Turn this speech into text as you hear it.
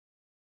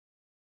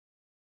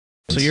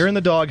So you're in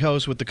the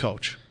doghouse with the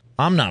coach.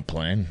 I'm not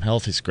playing.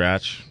 Healthy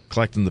scratch,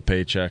 collecting the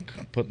paycheck,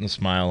 putting a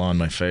smile on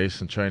my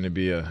face, and trying to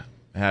be a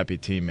happy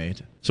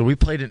teammate. So we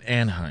played in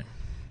Anaheim,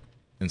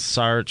 and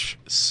Sarich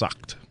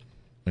sucked.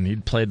 And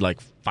he'd played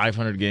like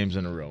 500 games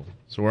in a row.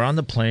 So we're on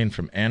the plane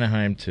from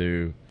Anaheim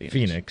to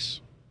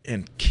Phoenix,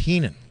 and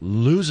Keenan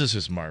loses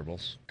his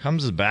marbles,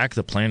 comes back to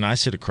the plane. I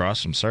sit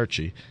across from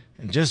Sarich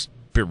and just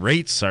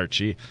berates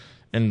Sarich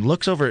and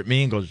looks over at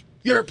me and goes,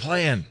 "You're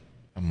playing."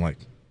 I'm like,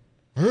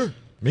 "Huh?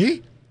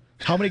 Me?"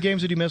 How many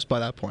games did you miss by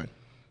that point?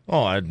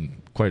 Oh, I had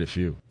quite a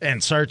few.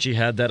 And Sarich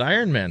had that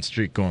Iron Man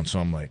streak going, so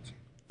I'm like,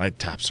 I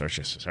tapped Sarich.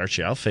 I said,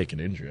 "Sarich, I'll fake an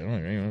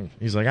injury."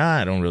 He's like,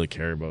 I don't really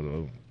care about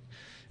it.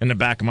 In the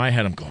back of my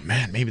head, I'm going,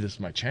 man, maybe this is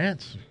my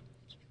chance.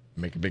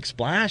 Make a big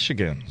splash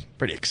again.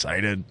 Pretty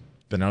excited.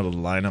 Been out of the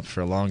lineup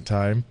for a long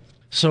time.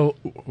 So,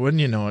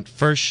 wouldn't you know it,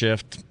 first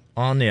shift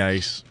on the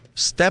ice,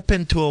 step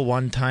into a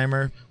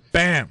one-timer,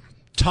 bam,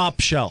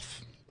 top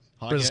shelf.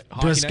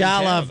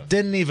 Brizgalov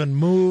didn't even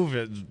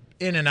move.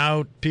 In and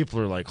out. People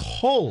are like,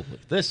 holy,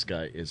 this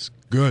guy is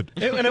good.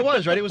 And it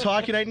was, right? It was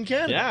Hockey Night in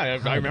Canada. Yeah,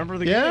 I remember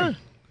the game.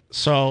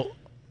 So,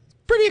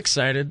 pretty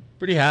excited,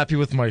 pretty happy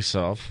with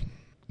myself.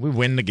 We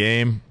win the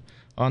game.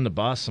 On the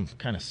bus, I'm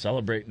kind of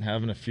celebrating,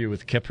 having a few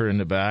with Kipper in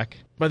the back.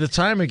 By the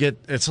time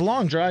it's a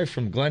long drive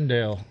from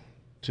Glendale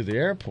to the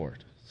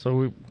airport. So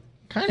we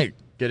kind of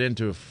get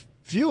into a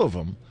few of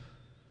them.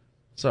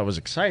 So I was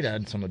excited, I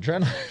had some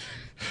adrenaline.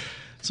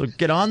 So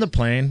get on the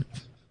plane,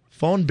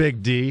 phone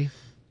Big D,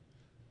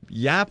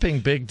 yapping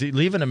Big D,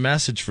 leaving a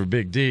message for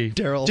Big D.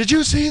 Daryl. Did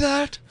you see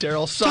that?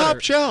 Daryl Sutter.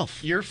 Top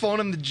shelf. You're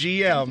phoning the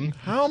GM.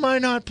 How am I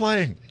not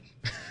playing?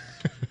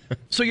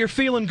 So you're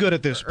feeling good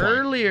at this point.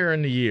 Earlier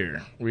in the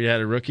year, we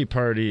had a rookie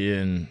party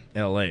in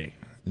L.A.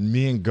 And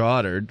me and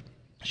Goddard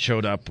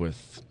showed up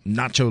with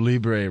Nacho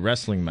Libre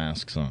wrestling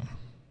masks on.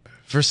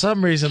 For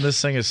some reason,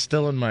 this thing is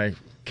still in my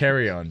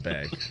carry-on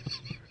bag.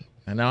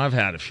 And now I've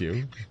had a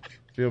few.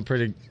 Feel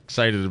pretty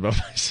excited about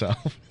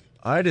myself.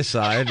 I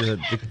decided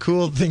that the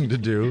cool thing to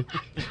do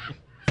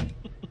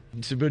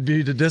would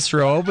be to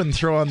disrobe and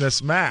throw on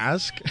this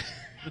mask.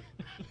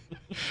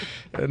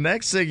 The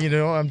next thing you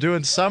know, I'm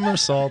doing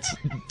somersaults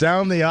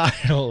down the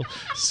aisle,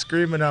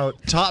 screaming out,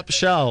 "Top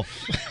shelf,"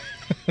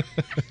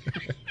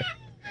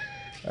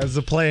 as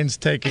the plane's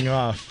taking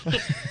off.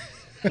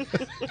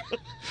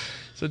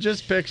 So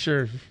just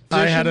picture,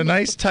 I had a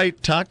nice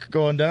tight tuck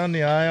going down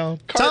the aisle.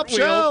 Top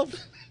shelf!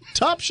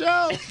 Top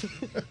shelf!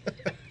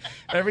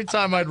 Every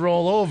time I'd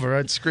roll over,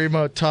 I'd scream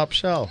out, "Top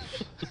shelf."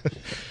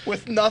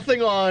 With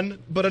nothing on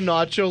but a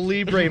Nacho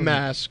Libre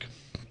mask.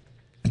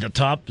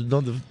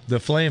 The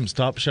Flames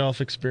Top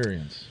Shelf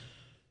experience.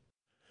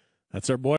 That's our boy.